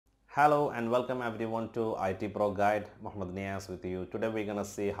Hello and welcome everyone to IT Pro Guide. Mohammed Niaz with you. Today we're gonna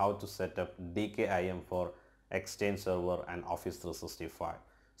see how to set up DKIM for Exchange Server and Office 365.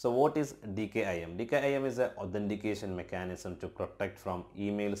 So what is DKIM? DKIM is an authentication mechanism to protect from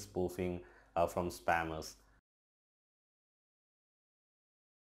email spoofing from spammers.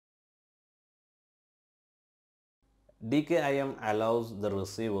 DKIM allows the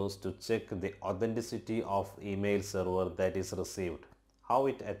receivers to check the authenticity of email server that is received. How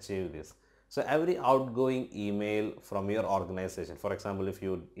it achieves this? So every outgoing email from your organization, for example, if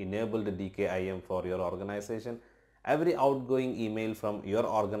you enable the DKIM for your organization, every outgoing email from your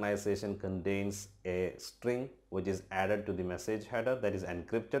organization contains a string which is added to the message header that is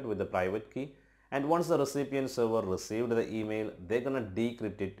encrypted with the private key. And once the recipient server received the email, they're gonna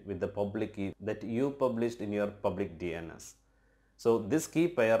decrypt it with the public key that you published in your public DNS. So this key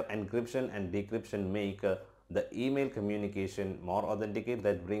pair encryption and decryption make the email communication more authenticate.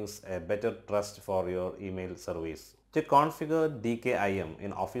 That brings a better trust for your email service. To configure DKIM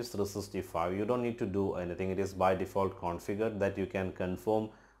in Office 365, you don't need to do anything. It is by default configured that you can confirm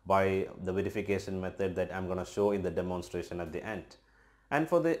by the verification method that I'm going to show in the demonstration at the end. And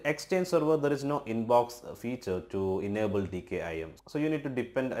for the Exchange server, there is no inbox feature to enable DKIM. So you need to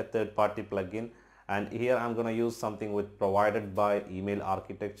depend a third-party plugin. And here I'm going to use something with provided by email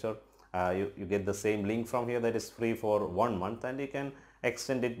architecture. You get the same link from here that is free for 1 month, and you can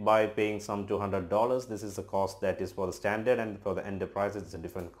extend it by paying some $200. This is the cost that is for the standard, and for the enterprise it's a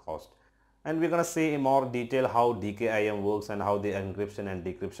different cost. And we're going to see in more detail how DKIM works and how the encryption and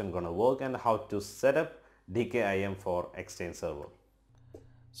decryption going to work and how to set up DKIM for Exchange server.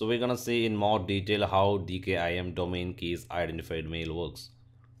 So we're gonna see in more detail how DKIM domain keys identified mail works.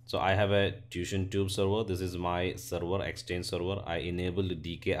 So I have a TusionTube server. This is my server, Exchange server. I enabled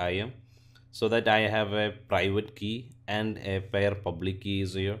DKIM so that I have a private key and a pair public key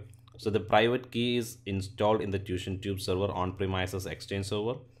is here. So the private key is installed in the TusionTube server on-premises Exchange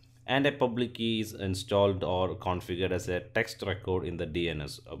server, and a public key is installed or configured as a text record in the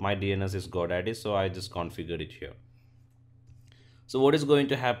DNS. My DNS is GoDaddy, so I just configured it here. So what is going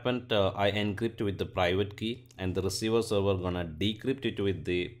to happen, I encrypt with the private key and the receiver server gonna decrypt it with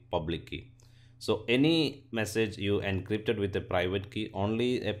the public key. So any message you encrypted with a private key,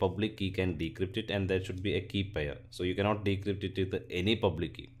 only a public key can decrypt it, and there should be a key pair. So you cannot decrypt it with any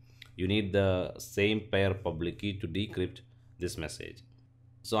public key. You need the same pair public key to decrypt this message.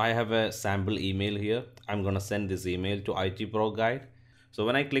 So I have a sample email here. I'm gonna send this email to IT Pro Guide. So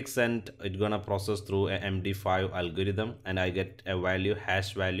when I click send, it's gonna process through a MD5 algorithm, and I get a value,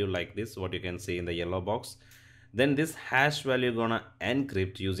 hash value like this, what you can see in the yellow box. Then this hash value gonna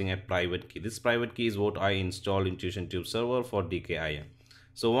encrypt using a private key. This private key is what I installed in TusionTube server for DKIM.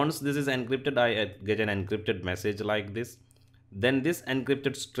 So once this is encrypted, I get an encrypted message like this. Then this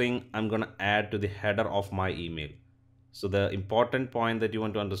encrypted string I'm gonna add to the header of my email. So the important point that you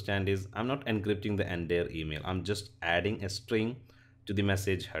want to understand is I'm not encrypting the entire email. I'm just adding a string to the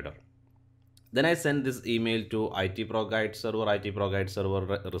message header. Then I send this email to IT Pro Guide server. IT Pro Guide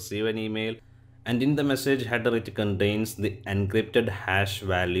server receive an email, and in the message header it contains the encrypted hash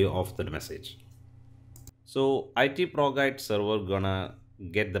value of the message. So IT Pro Guide server gonna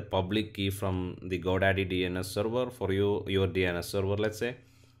get the public key from the GoDaddy DNS server for you, your DNS server, let's say.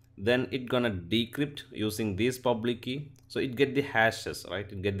 Then it gonna decrypt using this public key. So it get the hashes, right?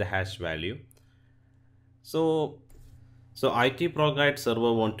 It get the hash value. So IT Pro Guide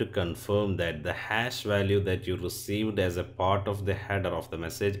server want to confirm that the hash value that you received as a part of the header of the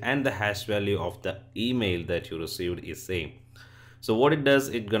message and the hash value of the email that you received is same. So what it does,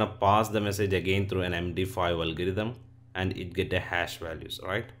 it gonna pass the message again through an MD5 algorithm, and it get the hash values,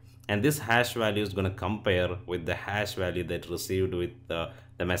 right? And this hash value is gonna compare with the hash value that received with the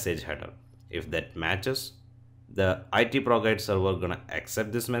message header. If that matches, the IT Pro Guide server gonna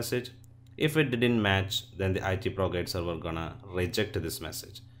accept this message. If it didn't match, then the IT Pro Guide server gonna reject this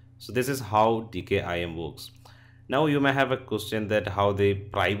message. So this is how DKIM works. Now you may have a question that how the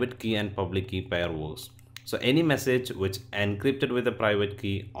private key and public key pair works. So any message which encrypted with a private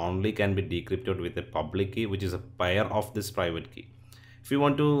key only can be decrypted with a public key, which is a pair of this private key. If you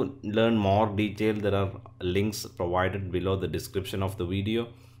want to learn more detail, there are links provided below the description of the video.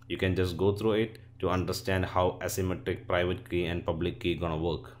 You can just go through it to understand how asymmetric private key and public key gonna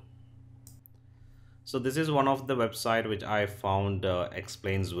work. So this is one of the website which I found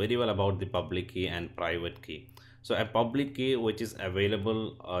explains very well about the public key and private key. So a public key which is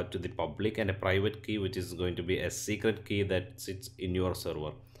available to the public, and a private key which is going to be a secret key that sits in your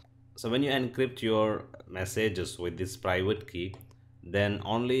server. So when you encrypt your messages with this private key, then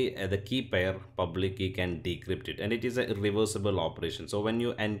only the key pair public key can decrypt it, and it is a irreversible operation. So when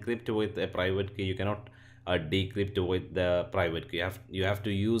you encrypt with a private key, you cannot decrypt with the private key. You have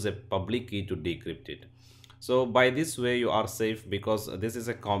to use a public key to decrypt it. So by this way you are safe, because this is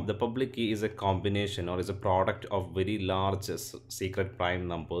the public key is a combination or is a product of very large secret prime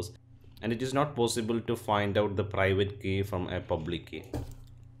numbers, and it is not possible to find out the private key from a public key.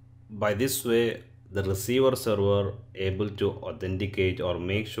 By this way, the receiver server able to authenticate or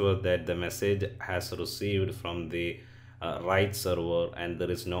make sure that the message has received from the right server and there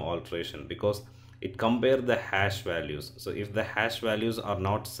is no alteration, because it compare the hash values. So if the hash values are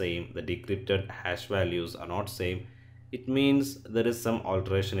not same, the decrypted hash values are not same, it means there is some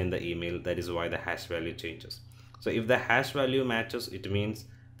alteration in the email. That is why the hash value changes. So if the hash value matches, it means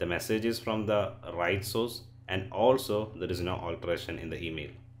the message is from the right source, and also there is no alteration in the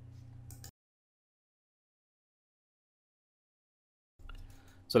email.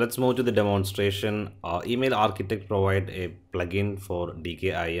 So let's move to the demonstration. Email Architect provide a plugin for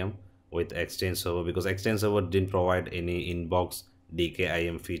DKIM with Exchange Server, because Exchange Server didn't provide any inbox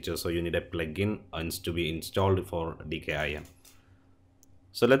DKIM feature. So you need a plugin to be installed for DKIM.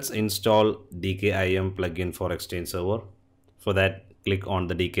 So let's install DKIM plugin for Exchange Server. For that, click on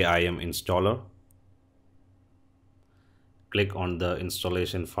the DKIM installer. Click on the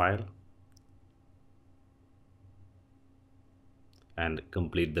installation file and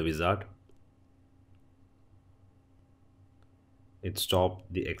complete the wizard. It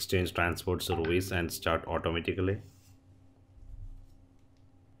stopped the exchange transport service and start automatically.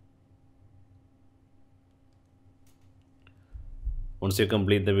 Once you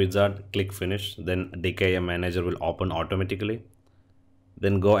complete the wizard, click finish, then DKIM manager will open automatically.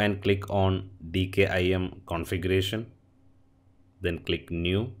 Then go and click on DKIM configuration, then click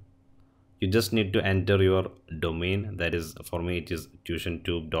new. You just need to enter your domain. That is, for me it is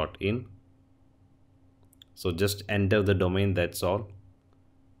tuitiontube.in. So just enter the domain, that's all.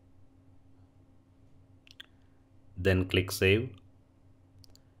 Then click save.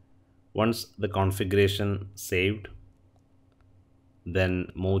 Once the configuration saved,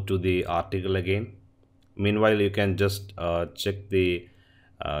 then move to the article again. Meanwhile, you can just check the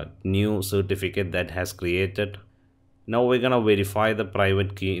new certificate that has created. Now we're gonna verify the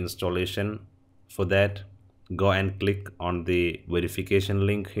private key installation. For that, go and click on the verification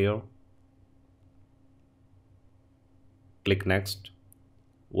link here. Click next.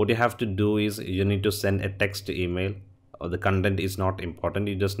 What you have to do is you need to send a text email. The content is not important.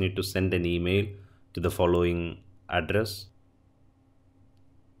 You just need to send an email to the following address.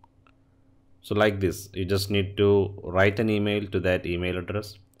 So like this, you just need to write an email to that email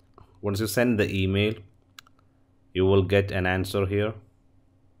address. Once you send the email, you will get an answer here.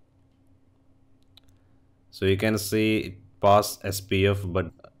 So you can see pass SPF,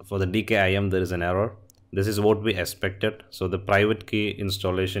 but for the DKIM there is an error. This is what we expected. So the private key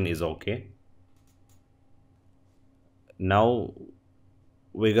installation is okay. Now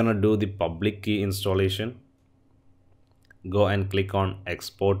we're gonna do the public key installation. Go and click on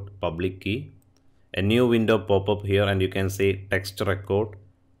export public key. A new window pop up here, and you can see text record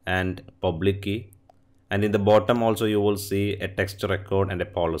and public key, and in the bottom also you will see a text record and a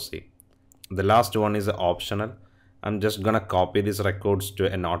policy. The last one is optional. I'm just gonna copy these records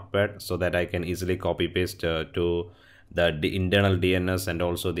to a notepad so that I can easily copy paste to the internal DNS and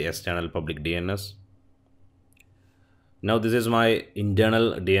also the external public DNS. Now this is my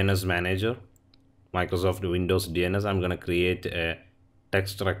internal DNS manager, Microsoft Windows DNS. I'm gonna create a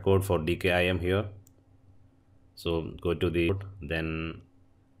text record for DKIM here. So go to the, then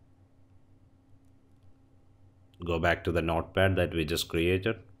go back to the notepad that we just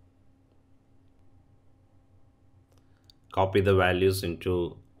created. Copy the values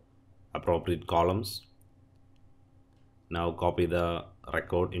into appropriate columns. Now copy the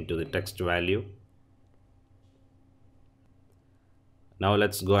record into the text value. Now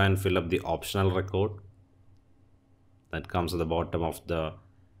let's go and fill up the optional record that comes at the bottom of the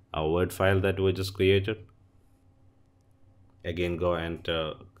Word file that we just created. Again, go and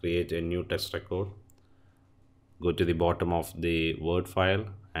create a new text record. Go to the bottom of the Word file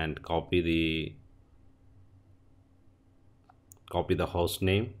and copy the host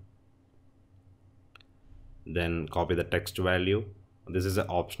name, then copy the text value. This is an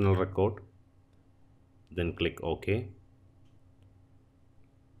optional record. Then click OK,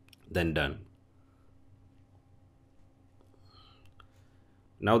 then done.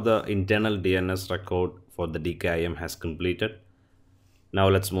 Now the internal DNS record for the DKIM has completed. Now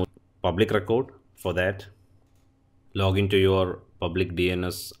let's move to public record. For that, log into your public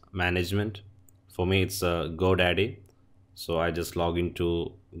DNS management. For me it's GoDaddy. So I just log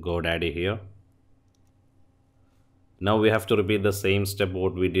into GoDaddy here. Now we have to repeat the same step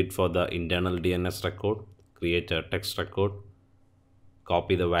what we did for the internal DNS record. Create a text record,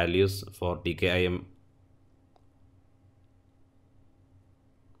 copy the values for DKIM,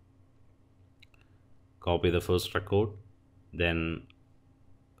 copy the first record, then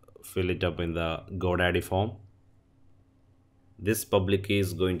fill it up in the GoDaddy form. This public key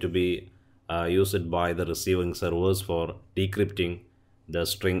is going to be used by the receiving servers for decrypting the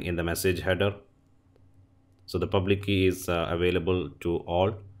string in the message header. So the public key is available to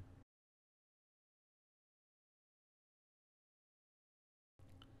all.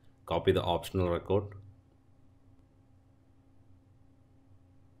 Copy the optional record,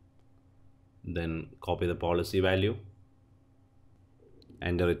 then copy the policy value,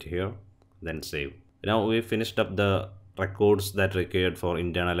 enter it here, then save. Now we finished up the records that required for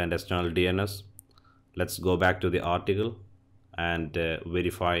internal and external DNS. Let's go back to the article and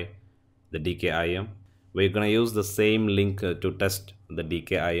verify the DKIM. We're going to use the same link to test the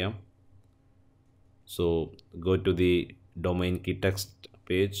DKIM. So go to the domain key text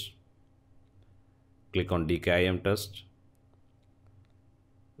page, click on DKIM test,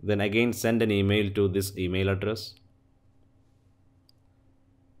 then again send an email to this email address.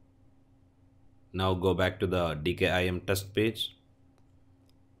 Now go back to the DKIM test page.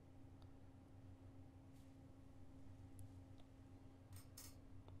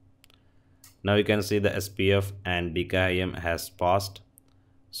 Now you can see the SPF and DKIM has passed.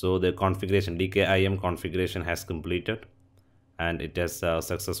 So the configuration, DKIM configuration has completed and it has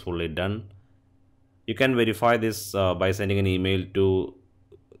successfully done. You can verify this by sending an email to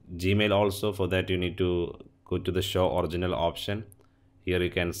Gmail also. For that you need to go to the show original option. Here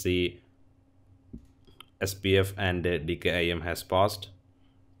you can see SPF and DKIM has passed.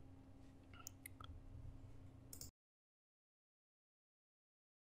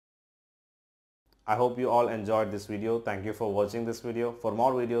 I hope you all enjoyed this video. Thank you for watching this video. For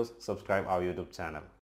more videos, subscribe our YouTube channel.